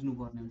तपाईले बुझ्नु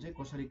पर्ने हुन्छ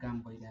कसरी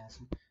काम भइरहेछ।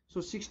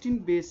 सो 16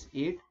 बेस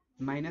 8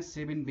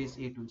 -7 बेस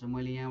 8 हुन्छ।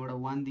 मैले यहाँबाट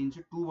 1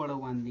 दिन्छु, 2 बाट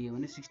 1 दिए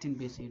भने 16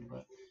 बेस 8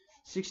 भयो।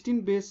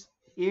 16 बेस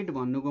 8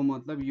 भन्नुको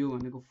मतलब यो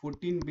भनेको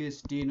 14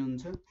 बेस 10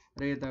 हुन्छ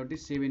र यतापट्टि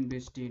 7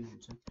 बेस 10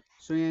 हुन्छ।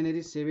 सो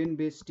यहाँनेरि 7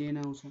 बेस 10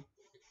 आउँछ।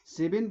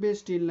 7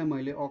 बेस 10 लाई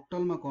मैले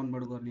अक्टलमा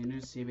कन्भर्ट गर्ने भने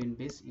 7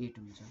 बेस 8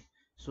 हुन्छ।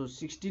 सो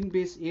 16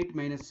 बेस 8 -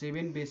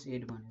 7 बेस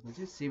 8 भनेको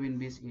चाहिँ 7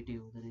 बेस 8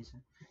 हुँदो रहेछ।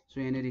 सो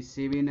यहाँनेरि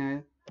 7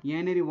 आयो,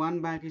 यहाँनेरि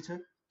 1 बाँकी छ,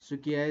 सो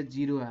के आयो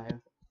 0 आयो।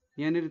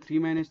 यहाँनेरि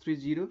 3 - 3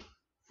 0,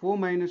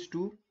 4 -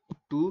 2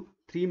 2,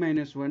 3 -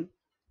 1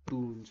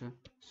 2 हुन्छ।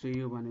 सो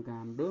यो भनेको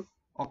हाम्रो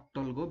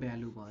अक्टलको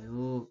भ्यालु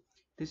भयो।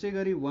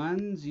 त्यसैगरी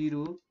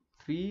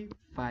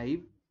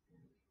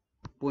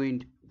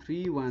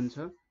 1035.31 छ,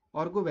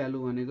 अर्को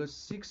भ्यालु भनेको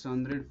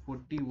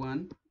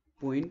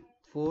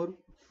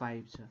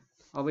 641.45 छ।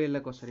 अब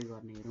यसलाई कसरी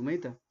गर्ने हेरौँ है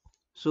त।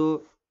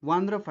 सो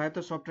 1 र 5 त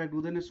सबट्र्याक्ट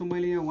हुँदैन, सो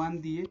मैले यहाँ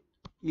 1 दिए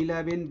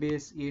 11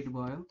 बेस 8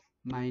 भयो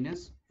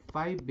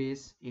 -5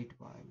 बेस 8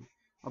 भयो।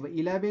 अब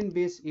 11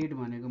 बेस 8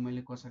 भनेको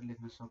मैले कसरी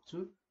लेख्न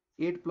सक्छु,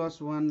 8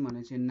 + 1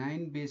 भने चाहिँ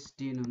 9 बेस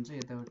 10 हुन्छ,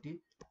 यतापट्टि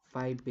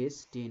 5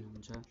 बेस 10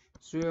 हुन्छ।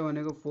 सो यो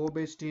भनेको 4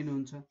 बेस 10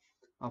 हुन्छ।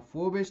 अब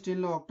 4 बेस 10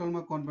 लाई अक्टलमा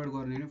कन्भर्ट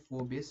गर्ने भने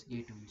 4 बेस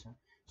 8 हुन्छ।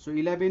 सो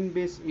 11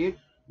 बेस 8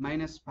 -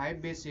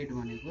 5 बेस 8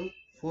 भनेको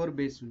 4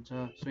 बेस हुन्छ।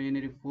 सो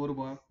यहाँनेरि 4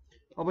 भयो।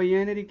 अब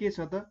यहाँनेरि के छ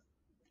त,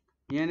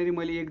 यहाँनेरि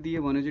मैले 1 दिए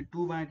भने चाहिँ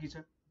 2 बाँकी छ,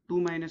 2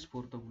 -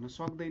 4 त हुन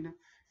सक्दैन।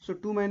 सो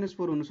 2 -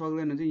 4 हुन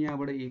सक्दैन चाहिँ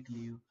यहाँबाट 1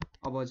 लियो।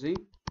 अब चाहिँ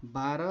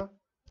 12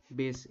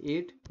 बेस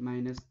 8 -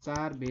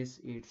 4 बेस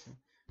 8 छ।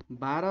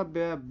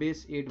 12 बेस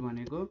 8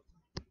 भनेको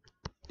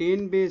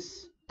 10 बेस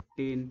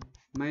 10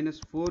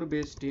 - 4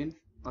 बेस 10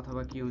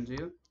 अथवा के हुन्छ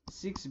यो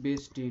 6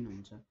 बेस 10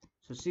 हुन्छ।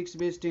 सो 6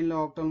 बेस 10 लाई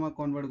अक्टलमा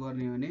कन्भर्ट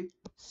गर्ने भने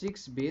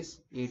 6 बेस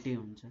 8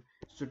 हुन्छ।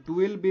 सो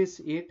 12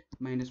 बेस 8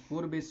 -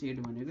 4 बेस 8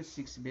 भनेको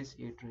 6 बेस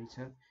 8 रहेछ।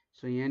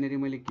 सो यहाँनेरि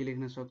मैले के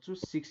लेख्न सक्छु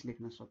 6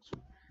 लेख्न सक्छु।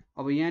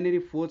 अब यहाँनेरि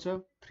 4 छ,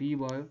 3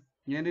 भयो,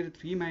 यहाँनेरि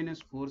 3 -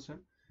 4 छ।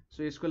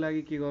 सो यसको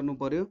लागि के गर्नु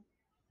पर्यो,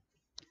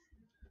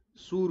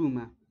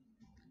 सुरुमा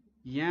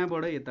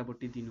यहाँबाट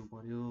यतापट्टि दिनु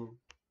पर्यो।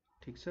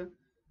 ठीक छ,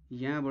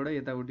 यहाँबाट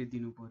यतापट्टि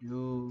दिनु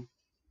पर्यो।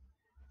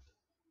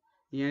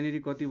 यहाँनेरि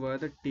कति भयो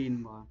त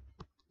 10 भयो।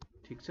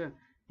 ठीक छ,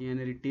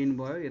 यहाँनेरि 10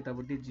 भयो,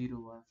 यतापट्टि 0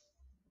 भयो,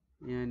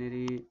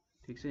 यहाँनेरि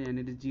ठीक छ,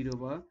 यहाँनेरि 0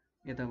 भयो,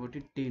 यतापट्टि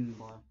 10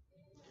 भयो।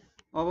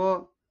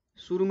 अब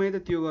सुरुमै त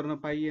त्यो गर्न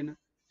पाइएन।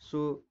 सो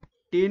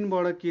 10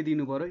 बाट के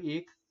दिनु पर्यो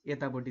 1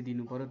 यतापट्टि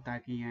दिनु पर्यो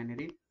ताकि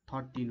यहाँनेरि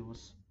 13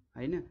 होस्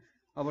हैन।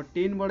 अब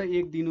 10 बाट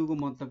 1 दिनुको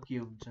मतलब के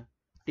हुन्छ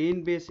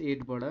 10 बेस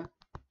 8 बाट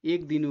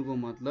 1 दिनुको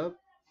मतलब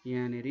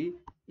यहाँनेरि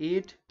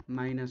 8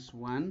 माइनस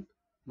 1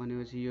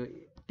 भनेपछि यो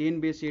 10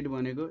 बेस 8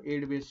 भनेको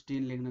 8 बेस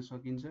 10 लेख्न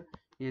सकिन्छ।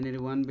 यहाँनेरि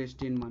 1 बेस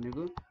 10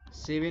 भनेको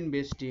 7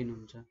 बेस 10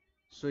 हुन्छ।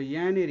 सो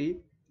यहाँनेरि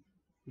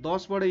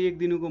 10 बाट 1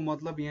 दिनुको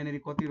मतलब यहाँनेरि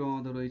कति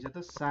रहँदो रहेछ त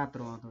 7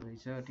 रहँदो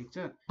रहेछ ठीक छ।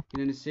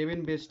 किनभने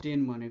 7 बेस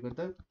 10 भनेको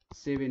त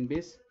 7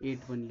 बेस 8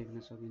 पनि लेख्न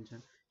सकिन्छ।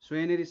 सो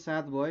यहाँनेरि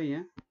 7 भयो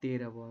यहाँ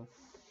 13 भयो।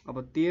 अब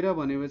 13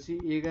 भनेपछि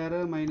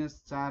 11 माइनस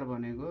 4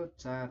 भनेको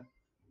 4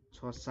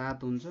 6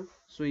 7 हुन्छ।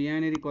 सो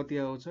यहाँनेरि कति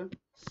आउँछ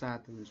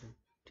 7 हुन्छ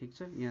ठीक छ।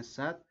 यहाँ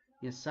 7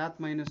 यहाँ 7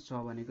 माइनस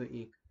 6 भनेको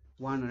 1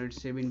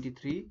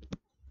 173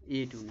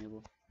 8 हुने भयो।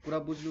 कुरा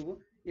बुझ्नुभयो।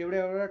 एउटा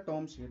एउटा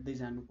टर्म्स हेर्दै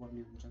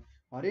जानुपर्ने हुन्छ,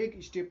 हरेक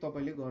स्टेप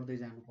तपाईले गर्दै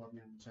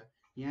जानुपर्ने हुन्छ।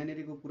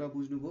 यहाँनेरिको कुरा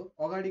बुझ्नुभयो।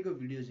 अगाडिको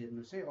भिडियोज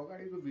हेर्नुस् है।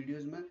 अगाडिको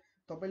भिडियोजमा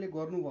तपाईले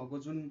गर्नुभएको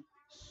जुन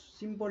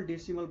सिम्पल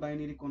डेसिमल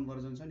बाइनरी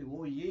कन्भर्जन छ नि हो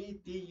यही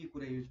त्यही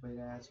कुरा युज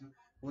भइरहेछ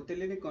हो,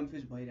 त्यसले नै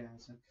कन्फ्युज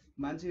भइरहेछ।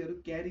 मान्छेहरू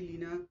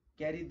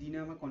क्यारी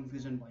दिनमा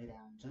कन्फ्युजन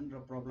भइरहेको हुन्छन् र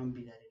प्रब्लम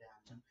बिगारिरहेका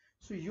हुन्छन्।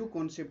 सो यो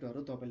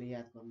कन्सेप्टहरू तपाईले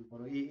याद गर्नु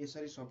पर्यो।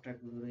 यसरी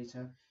सबट्र्याक्ट हुँदो रहेछ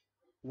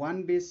 1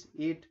 बेस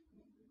 8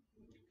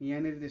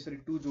 यहाँनेरि त्यसरी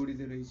 2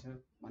 जोडिँदै रहेछ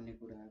भन्ने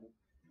कुराहरू।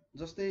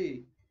 जस्तै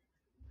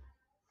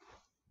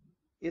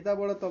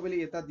यताबाट तपाईले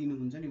यता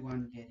दिनुहुन्छ नि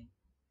 1 क्यारी,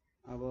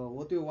 अब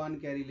हो त्यो 1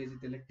 क्यारीले चाहिँ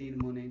त्यसलाई 10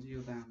 बनाइन्छ।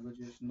 यो त हाम्रो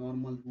जो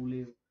नर्मल रुल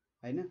हो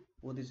हैन,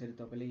 हो त्यसरी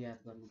तपाईले याद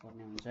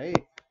गर्नुपर्ने हुन्छ है।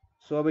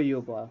 सो अब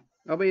यो भयो।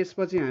 अब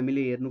यसपछि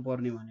हामीले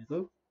हेर्नुपर्ने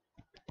भनेको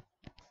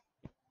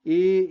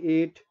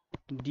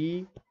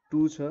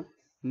A8D2 छ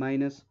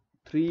माइनस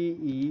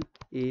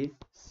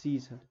 3EAC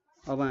छ।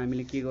 अब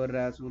हामीले के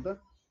गरिरहेछौँ त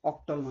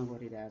अक्टलमा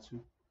गरिरहेछौँ।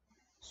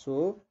 सो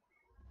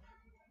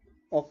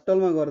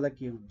अक्टलमा गर्दा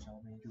के हुन्छ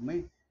अब हेरौँ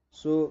है।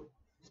 सो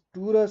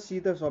 2 र C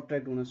त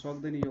सबट्र्याक्ट हुन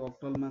सक्दैन, यो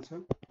अक्टलमा छ।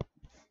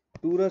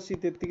 2 र C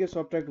त्यतिकै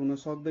सबट्र्याक्ट हुन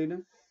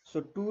सक्दैन।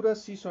 सो 2 र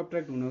C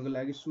सबट्र्याक्ट हुनको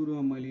लागि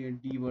सुरुमा मैले यो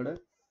D बाट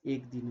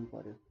 1 दिनु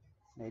पर्यो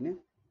हैन।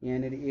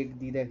 यहाँनेरि 1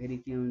 दिँदाखेरि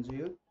के हुन्छ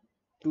यो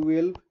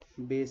 12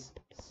 बेस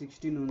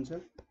 16 हुन्छ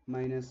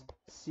माइनस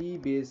C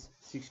बेस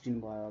 16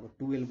 भयो। अब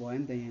 12 भयो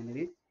नि त,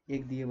 यहाँनेरि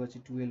 1 दिएपछि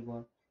 12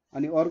 भयो।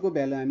 अनि अर्को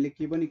भ्यालु हामीले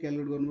के पनि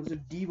क्यालकुलेट गर्नुपर्छ,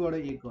 D बाट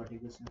 1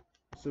 घटेको छ।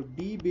 So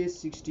D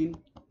base 16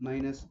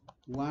 minus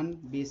 1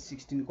 base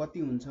 16 कति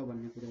हुन्छ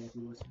भन्ने कुरा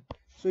हेर्नुपर्छ।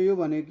 सो यो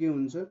भनेको के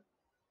हुन्छ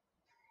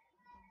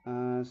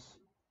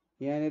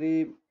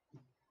यहाँनेरि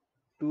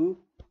 2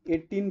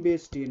 18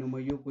 बेस 10 हो। म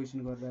यो क्वेसन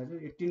गरिरहेको छु।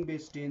 18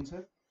 बेस 10 छ।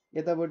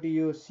 यतापट्टि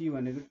यो C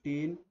भनेको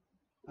 10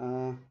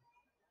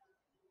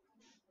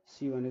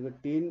 C भनेको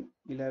 10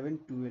 11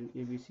 12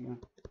 ABC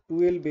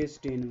 12 बेस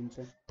 10 हुन्छ।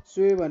 सो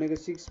यो भनेको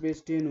 6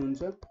 बेस 10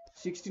 हुन्छ।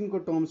 16 को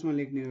टर्म्समा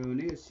लेख्ने हो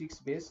भने 6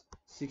 बेस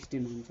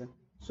 16 हुन्छ।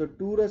 सो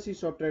 2 र C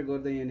सबट्र्याक्ट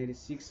गर्दा यहाँनेरि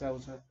 6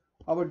 आउँछ।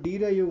 अब D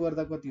र यो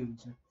गर्दा कति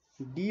हुन्छ,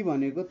 D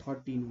भनेको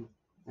 13 हो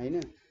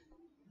हैन।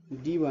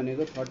 D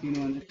भनेको 13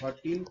 हो भने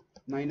 13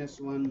 माइनस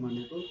 1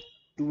 भनेको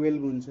 12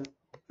 हुन्छ।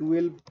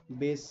 12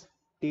 बेस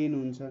 10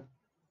 हुन्छ।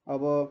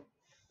 अब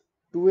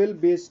 12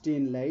 बेस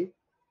 10 लाई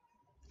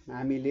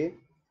हामीले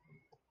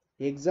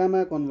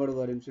हेक्जामा कन्भर्ट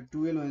गर्यौं। सो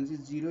 12 भनेपछि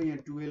 0 यहाँ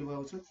 12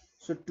 आउँछ।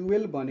 सो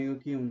 12 भनेको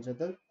के हुन्छ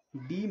त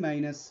D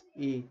माइनस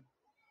A।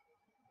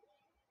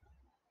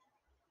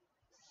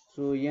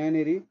 सो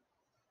यहाँनेरि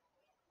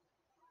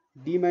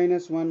D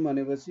माइनस 1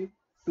 भनेपछि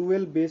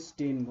 12 बेस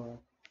 10 भयो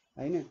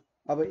हैन।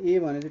 अब A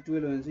भनेपछि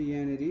 12 भनेपछि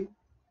यहाँनेरि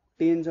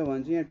 10 छ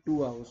भने चाहिँ यहाँ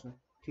 2 आउँछ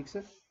ठीक छ।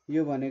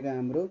 यो भनेको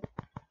हाम्रो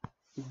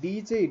D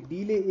चाहिँ D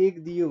ले 1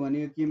 दियो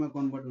भने केमा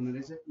कन्भर्ट हुने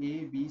रहेछ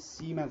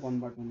ABC मा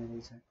कन्भर्ट हुने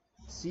रहेछ।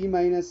 C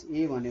माइनस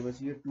A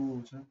भनेपछि यो 2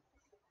 हुन्छ।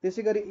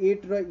 त्यसैगरी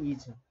 8 र E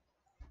छ।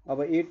 अब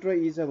 8 र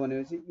E छ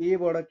भनेपछि A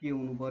बाट के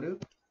हुनु पर्यो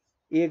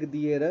 1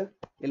 दिएर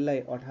यसलाई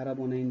 18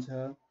 बनाइन्छ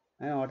हैन,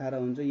 18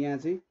 हुन्छ। यहाँ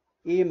चाहिँ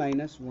A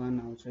माइनस 1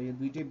 आउँछ। यो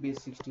दुईटै बेस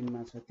 16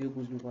 मा छ, त्यो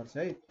बुझ्नुपर्छ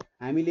है।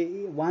 हामीले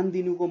 1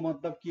 दिनुको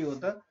मतलब के हो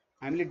त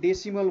हामीले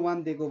डेसिमल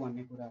 1 दिएको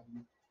भन्ने कुरा हो।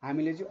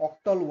 हामीले चाहिँ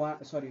अक्टल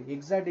 1 सरी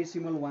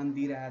हेक्साडेसिमल 1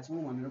 दिइरहेका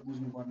छौँ भनेर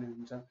बुझ्नुपर्ने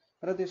हुन्छ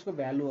र त्यसको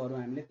भ्यालुहरू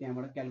हामीले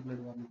त्यहाँबाट क्याल्कुलेट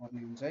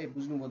गर्नुपर्ने हुन्छ है।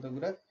 बुझ्नुभयो त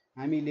कुरा।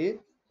 हामीले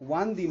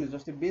 1 दिनु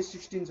जस्तै बेस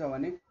 16 छ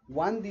भने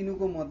 1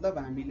 दिनुको मतलब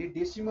हामीले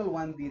डेसिमल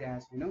 1 दिइरहेका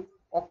छैनौँ,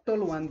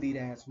 अक्टल 1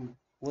 दिइरहेका छौँ,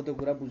 हो त्यो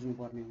कुरा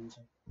बुझ्नुपर्ने हुन्छ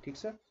ठीक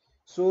छ।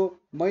 सो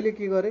मैले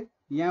के गरेँ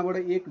यहाँबाट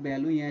एक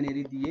भ्यालु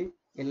यहाँनेरि दिए,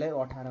 यसलाई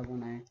 18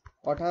 बनाएँ।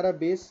 18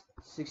 बेस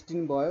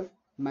 16 भयो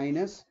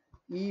माइनस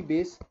E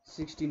बेस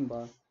 16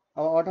 भयो।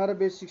 अब 18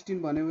 बेस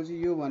 16 भनेपछि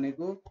यो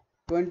भनेको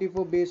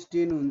 24 बेस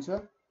 10 हुन्छ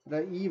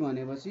र E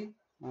भनेपछि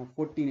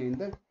 14 हैन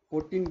त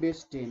 14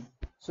 बेस 10।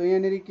 सो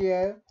यहाँनेरि के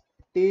आयो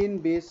 10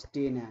 बेस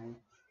 10 आयो।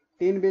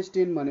 10 बेस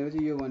 10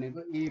 भनेपछि यो भनेको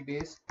A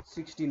बेस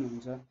 16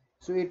 हुन्छ।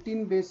 So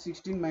 18 base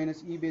 16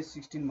 minus E base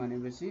 16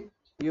 भनेपछि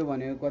यो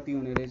भनेको कति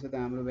हुने रहेछ त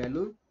हाम्रो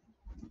भ्यालु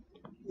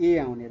A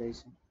आउने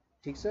रहेछ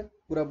ठीक छ।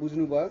 कुरा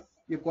बुझ्नु भयो।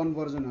 यो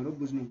कन्भर्जनहरु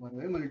बुझ्नु पर्यो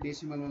है। मैले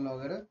डेसिमलमा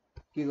लगेर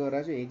के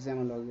गरिरहेको छु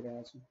हेक्सामा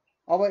लगिरहेको छु।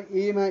 अब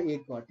A मा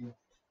 1 घट्यो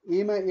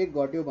a मा 1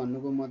 घट्यो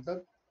भन्नुको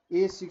मतलब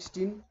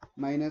a16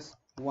 माइनस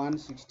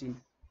 116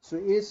 सो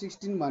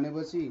a16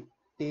 भनेपछि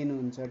 10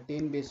 हुन्छ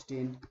 10 बेस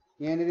 10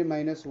 यहाँनिर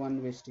माइनस 1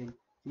 बेस 10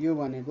 यो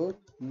भनेको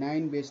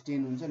 9 बेस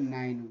 10 हुन्छ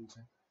 9 हुन्छ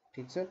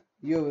ठीक छ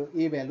यो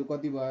a भ्यालु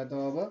कति भयो त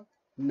अब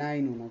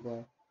 9 हुन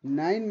गयो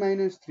 9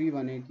 माइनस 3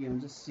 भनेको के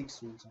हुन्छ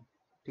 6 हुन्छ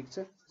ठीक छ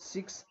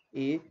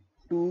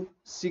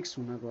 6a26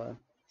 हुन गयो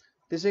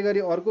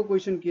त्यसैगरी अर्को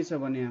क्वेशन के छ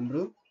भने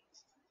हाम्रो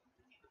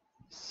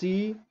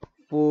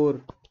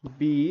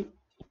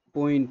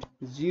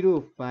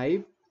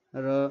C4b.05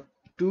 र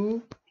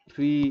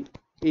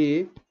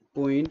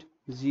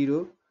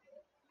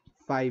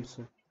 23a.05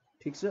 छ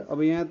ठीक छ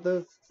अब यहाँ त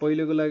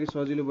पहिलेको लागि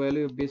सजिलो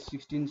भइहाल्यो यो बेस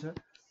 16 छ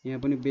यहाँ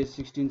पनि बेस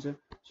 16 छ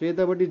सो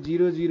यतापट्टि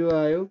 0 0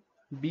 आयो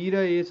b र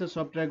a छ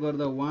सबट्र्याक्ट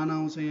गर्दा 1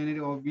 आउँछ यहाँनिर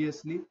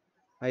अब्भियसली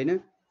हैन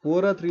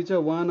 4 र 3 छ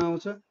 1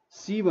 आउँछ c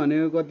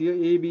भनेको कति हो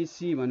abc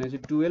भनेपछि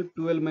 12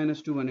 12 माइनस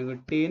 2 भनेको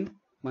 10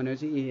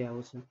 भनेपछि a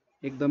आउँछ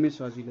एकदमै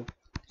सजिलो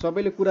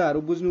सबैले कुराहरु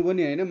बुझ्नु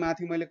पनि हैन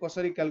माथि मैले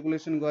कसरी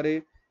क्याल्कुलेसन गरे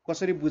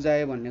कसरी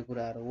बुझाए भन्ने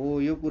कुराहरु हो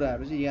यो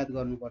कुराहरु चाहिँ याद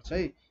गर्नुपर्छ है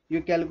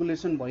यो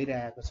क्याल्कुलेसन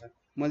भइरहेको छ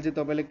मैले चाहिँ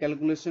तपाईलाई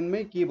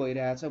क्याल्कुलेसनमै के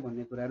भइरहेछ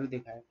भन्ने कुराहरु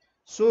देखाए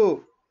सो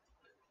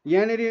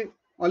यहाँनेरि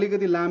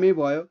अलिकति लामै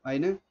भयो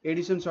हैन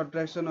एडिसन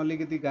सबट्र्याक्सन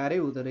अलिकति गाह्रै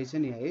हुँदै रहेछ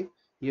नि है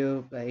यो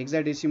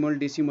हेक्साडेसिमल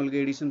डेसिमलको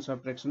एडिसन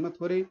सबट्र्याक्सनमा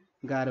थोरै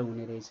गाह्रो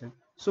हुने रहेछ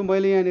सो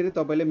मैले यहाँनेरि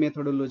तपाईलाई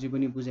मेथोडोलोजी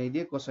पनि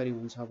बुझाइदिए कसरी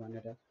हुन्छ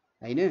भनेर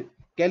हैन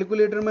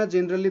क्याल्कुलेटरमा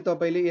जेनरली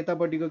तपाईले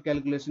यतापट्टिको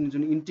क्याल्कुलेसन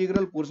जुन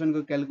इन्टिग्रल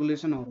पोर्सनको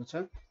क्याल्कुलेसनहरु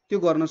छ त्यो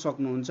गर्न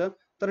सक्नुहुन्छ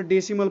तर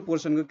डेसिमल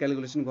पोर्सनको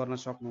क्याल्कुलेसन गर्न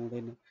सक्नु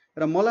हुँदैन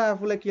र मलाई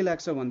आफुलाई के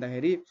लाग्छ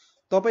भन्दाखेरि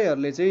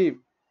तपाईहरुले चाहिँ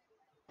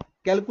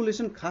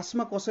क्याल्कुलेसन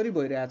खासमा कसरी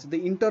भइरहेछ त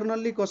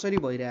इन्टरनल्ली कसरी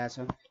भइरहेछ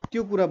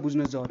त्यो कुरा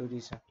बुझ्न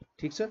जरुरी छ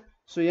ठीक छ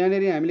सो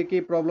यहाँनेरि हामीले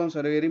केही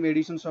प्रब्लम्सहरु हेर्यौं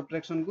एडिसन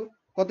सबट्र्याक्सनको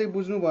कतै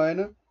बुझ्नु भएन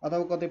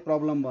अथवा कतै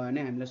प्रब्लम भयो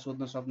भने हामीलाई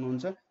सोध्न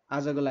सक्नुहुन्छ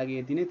आजको लागि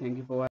यति नै थ्यांक यू फर